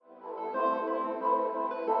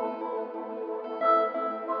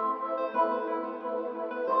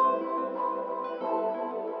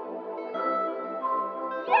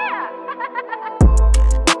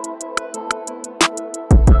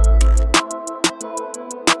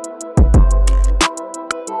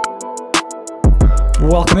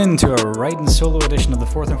welcome into a riding solo edition of the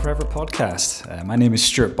Fourth and Forever podcast. My name is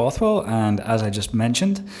Stuart Bothwell, and as I just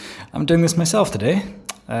mentioned, I'm doing this myself today,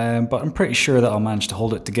 but I'm pretty sure that I'll manage to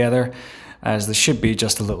hold it together, as this should be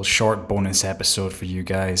just a little short bonus episode for you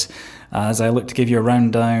guys, as I look to give you a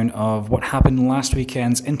rundown of what happened in last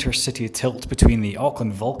weekend's intercity tilt between the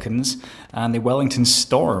Auckland Vulcans and the Wellington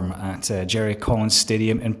Storm at Jerry Collins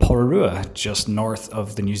Stadium in Porirua, just north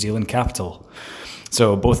of the New Zealand capital.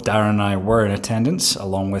 So both Darren and I were in attendance,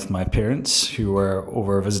 along with my parents, who were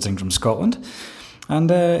over visiting from Scotland. And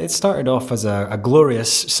it started off as a glorious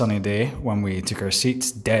sunny day when we took our seats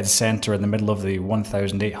dead centre in the middle of the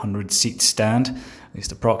 1,800 seat stand, at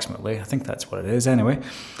least approximately. I think that's what it is anyway.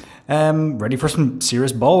 Ready for some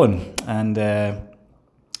serious bowling. And the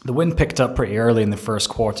wind picked up pretty early in the first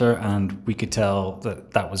quarter, and we could tell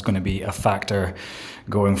that was going to be a factor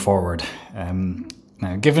going forward.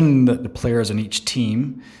 Now, given that the players on each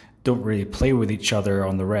team don't really play with each other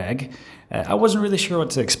on the reg, I wasn't really sure what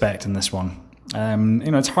to expect in this one.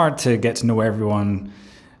 It's hard to get to know everyone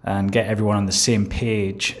and get everyone on the same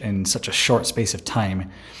page in such a short space of time.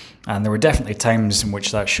 And there were definitely times in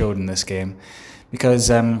which that showed in this game, because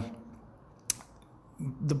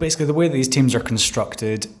basically the way these teams are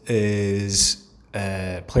constructed is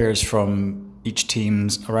players from each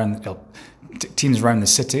teams around the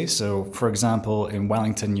city. So, for example, in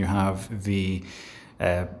Wellington, you have the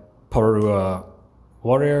Porirua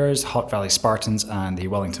Warriors, Hutt Valley Spartans, and the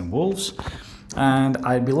Wellington Wolves. And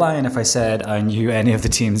I'd be lying if I said I knew any of the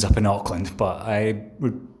teams up in Auckland, but I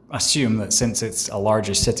would assume that since it's a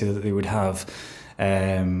larger city, that they would have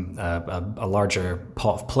a larger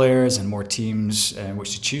pot of players and more teams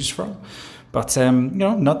which to choose from. But,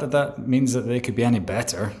 not that means that they could be any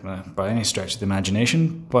better by any stretch of the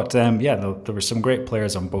imagination. But, there were some great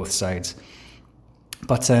players on both sides.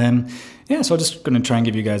 But, so I'm just going to try and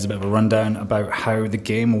give you guys a bit of a rundown about how the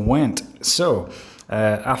game went. So,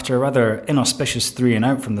 after a rather inauspicious 3 and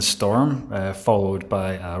out from the Storm, followed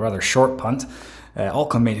by a rather short punt,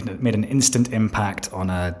 Auckland made an instant impact on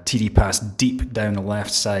a TD pass deep down the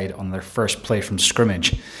left side on their first play from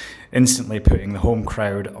scrimmage, instantly putting the home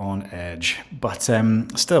crowd on edge. But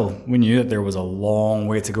still, we knew that there was a long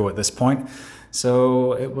way to go at this point,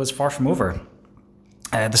 so it was far from over.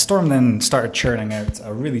 The Storm then started churning out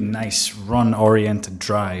a really nice run-oriented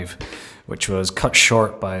drive, which was cut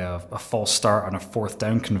short by a false start on a fourth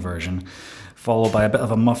down conversion, followed by a bit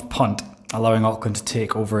of a muffed punt, allowing Auckland to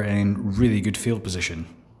take over in really good field position.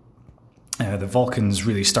 The Vulcans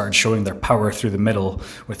really started showing their power through the middle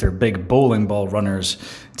with their big bowling ball runners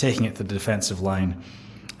taking it to the defensive line.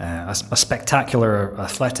 A spectacular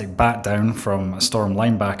athletic bat down from a Storm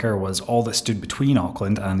linebacker was all that stood between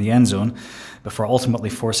Auckland and the end zone, before ultimately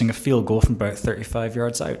forcing a field goal from about 35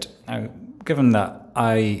 yards out. Now, given that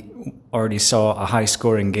I already saw a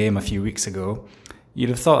high-scoring game a few weeks ago, you'd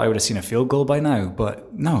have thought I would have seen a field goal by now,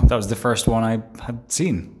 but no, that was the first one I had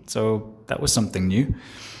seen, so that was something new.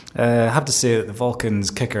 I have to say that the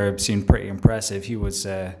Vulcans kicker seemed pretty impressive. He was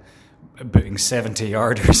booting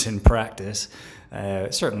 70-yarders in practice.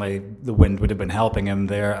 Certainly the wind would have been helping him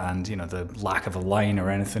there, and the lack of a line or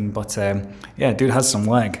anything, but dude has some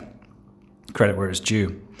leg. Credit where it's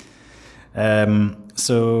due.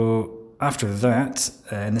 So after that,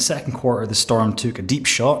 in the second quarter, the Storm took a deep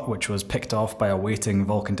shot, which was picked off by a waiting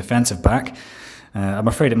Vulcan defensive back. I'm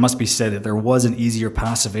afraid it must be said that there was an easier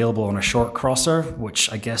pass available on a short crosser,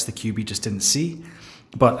 which I guess the QB just didn't see.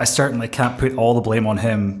 But I certainly can't put all the blame on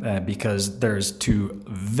him because there's 2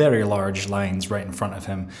 very large lines right in front of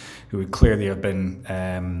him who would clearly have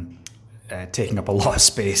been taking up a lot of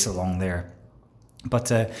space along there. But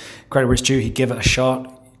credit where it's due, he gave it a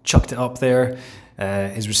shot, chucked it up there.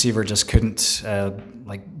 His receiver just couldn't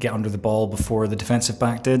get under the ball before the defensive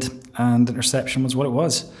back did, and interception was what it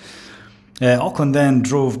was. Auckland then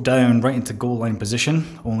drove down right into goal line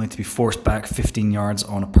position, only to be forced back 15 yards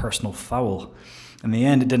on a personal foul. In the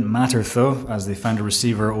end, it didn't matter though, as they found a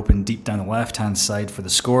receiver open deep down the left-hand side for the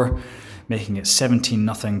score, making it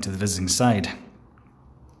 17-0 to the visiting side.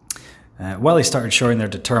 While they started showing their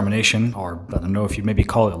determination, or I don't know if you'd maybe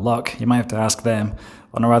call it luck, you might have to ask them,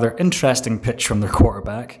 on a rather interesting pitch from their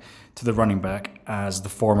quarterback to the running back as the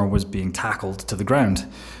former was being tackled to the ground.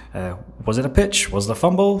 Was it a pitch? Was it a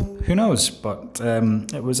fumble? Who knows? But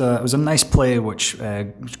it was a nice play which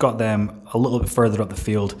got them a little bit further up the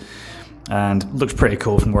field and looked pretty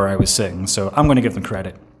cool from where I was sitting, so I'm going to give them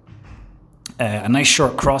credit. A nice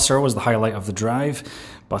short crosser was the highlight of the drive,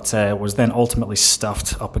 but was then ultimately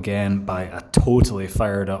stuffed up again by a totally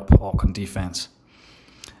fired up Auckland defence.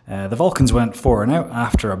 The Vulcans went 4-out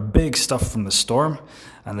after a big stuff from the Storm,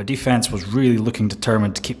 and their defence was really looking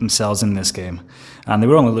determined to keep themselves in this game, and they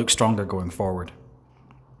would only look stronger going forward.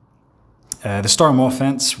 The Storm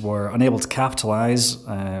offense were unable to capitalise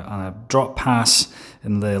on a drop pass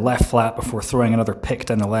in the left flat before throwing another pick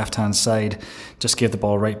down the left-hand side, just gave the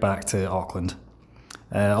ball right back to Auckland.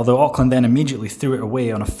 Although Auckland then immediately threw it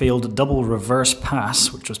away on a failed double reverse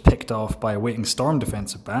pass, which was picked off by a waiting Storm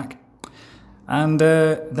defensive back. And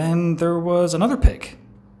then there was another pick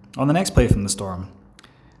on the next play from the Storm.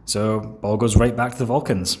 So ball goes right back to the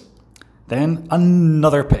Vulcans. Then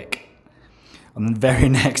another pick. On the very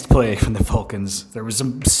next play from the Vulcans, there was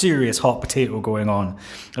some serious hot potato going on,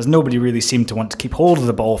 as nobody really seemed to want to keep hold of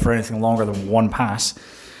the ball for anything longer than one pass.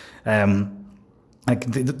 The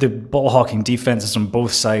ball hawking defenses on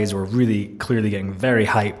both sides were really clearly getting very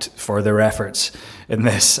hyped for their efforts in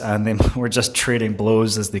this, and they were just trading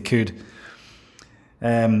blows as they could.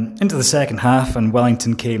 Into the second half, and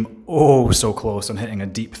Wellington came so close on hitting a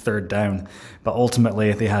deep third down, but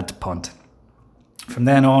ultimately they had to punt. From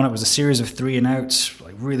then on, it was a series of 3-and-outs,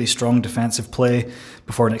 really strong defensive play,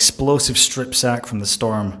 before an explosive strip sack from the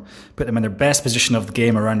Storm put them in their best position of the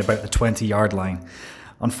game around about the 20-yard line.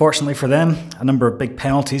 Unfortunately for them, a number of big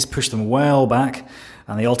penalties pushed them well back,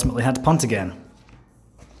 and they ultimately had to punt again.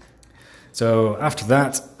 So after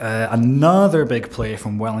that, another big play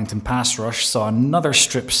from Wellington pass rush saw another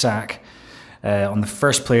strip sack on the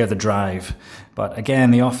first play of the drive. But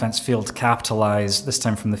again, the offense failed to capitalise, this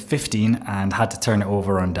time from the 15, and had to turn it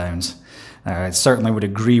over on downs. I certainly would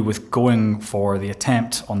agree with going for the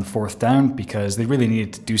attempt on the fourth down, because they really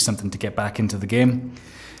needed to do something to get back into the game.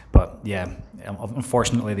 But yeah,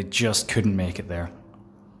 unfortunately they just couldn't make it there.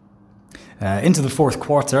 Into the fourth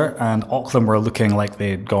quarter, and Auckland were looking like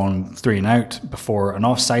they had gone 3-and-out before an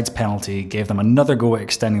offsides penalty gave them another go at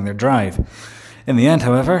extending their drive. In the end,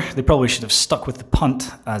 however, they probably should have stuck with the punt,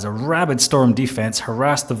 as a rabid Storm defence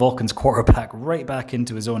harassed the Vulcans quarterback right back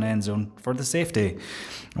into his own end zone for the safety.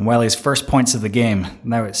 And Welly's first points of the game,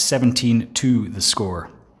 now it's 17-2 the score.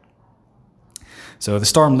 So the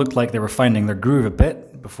Storm looked like they were finding their groove a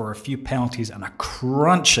bit before a few penalties and a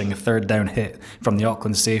crunching third down hit from the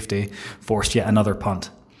Auckland safety forced yet another punt.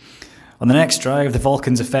 On the next drive, the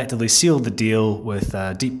Vulcans effectively sealed the deal with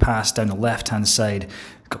a deep pass down the left-hand side,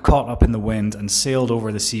 got caught up in the wind and sailed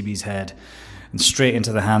over the CB's head and straight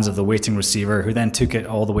into the hands of the waiting receiver, who then took it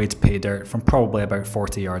all the way to pay dirt from probably about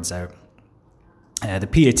 40 yards out. The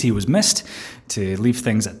PAT was missed to leave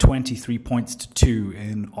things at 23-2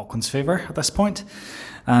 in Auckland's favour at this point.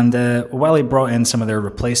 And Welly brought in some of their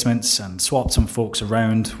replacements and swapped some folks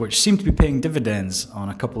around, which seemed to be paying dividends on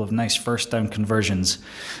a couple of nice first down conversions.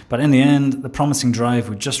 But in the end, the promising drive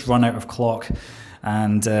would just run out of clock,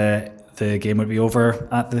 and the game would be over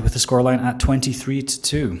with the scoreline at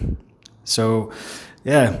 23-2. So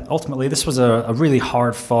yeah, ultimately this was a really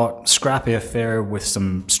hard-fought, scrappy affair with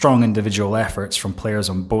some strong individual efforts from players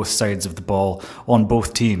on both sides of the ball on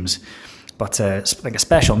both teams. But a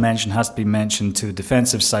special mention has to be mentioned to the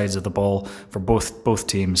defensive sides of the ball for both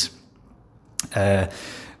teams. The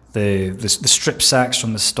strip sacks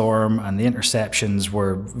from the Storm and the interceptions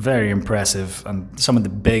were very impressive, and some of the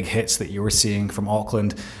big hits that you were seeing from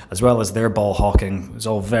Auckland, as well as their ball hawking, was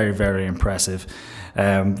all very, very impressive.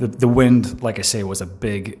 The wind, like I say, was a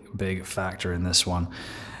big factor in this one.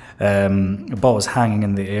 The ball was hanging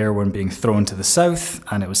in the air when being thrown to the south,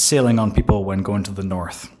 and it was sailing on people when going to the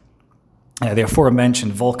north. The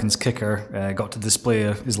aforementioned Vulcans kicker got to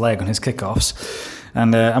display his leg on his kickoffs,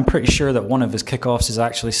 and I'm pretty sure that one of his kickoffs is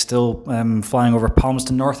actually still flying over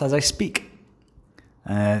Palmerston North as I speak.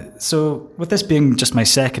 So with this being just my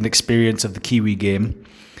second experience of the Kiwi game,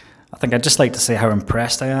 I think I'd just like to say how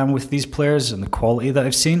impressed I am with these players and the quality that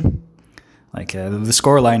I've seen. The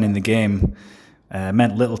scoreline in the game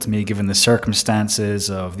meant little to me given the circumstances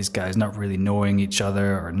of these guys not really knowing each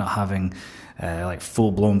other or not having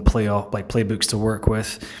full-blown playbooks to work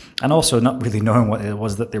with, and also not really knowing what it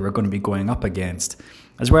was that they were going to be going up against,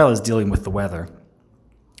 as well as dealing with the weather.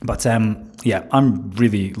 But I'm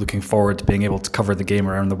really looking forward to being able to cover the game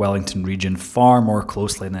around the Wellington region far more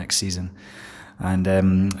closely next season. And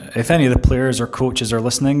if any of the players or coaches are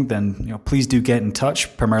listening, then please do get in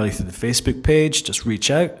touch, primarily through the Facebook page. Just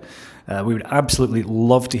reach out. We would absolutely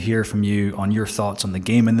love to hear from you on your thoughts on the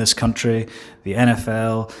game in this country, the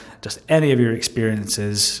NFL, just any of your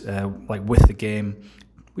experiences with the game.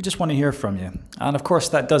 We just want to hear from you. And of course,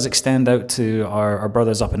 that does extend out to our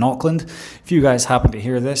brothers up in Auckland. If you guys happen to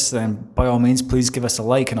hear this, then by all means, please give us a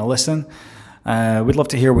like and a listen. We'd love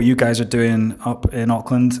to hear what you guys are doing up in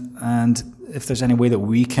Auckland, and if there's any way that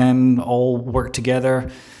we can all work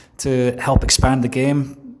together to help expand the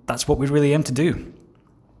game, that's what we really aim to do.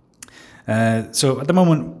 So at the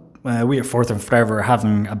moment, we at Fourth and Forever are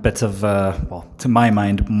having a bit of, to my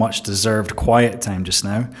mind, much deserved quiet time just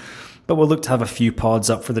now. But we'll look to have a few pods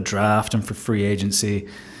up for the draft and for free agency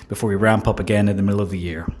before we ramp up again in the middle of the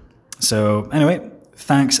year. So anyway,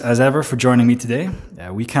 thanks as ever for joining me today.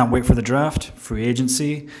 We can't wait for the draft, free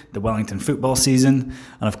agency, the Wellington football season,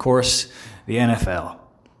 and of course, the NFL.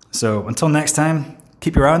 So until next time,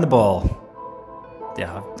 keep your eye on the ball.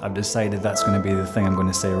 Yeah, I've decided that's going to be the thing I'm going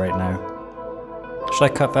to say right now. Should I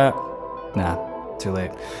cut that? Nah, too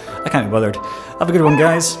late. I can't be bothered. Have a good one,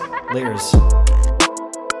 guys. Laters.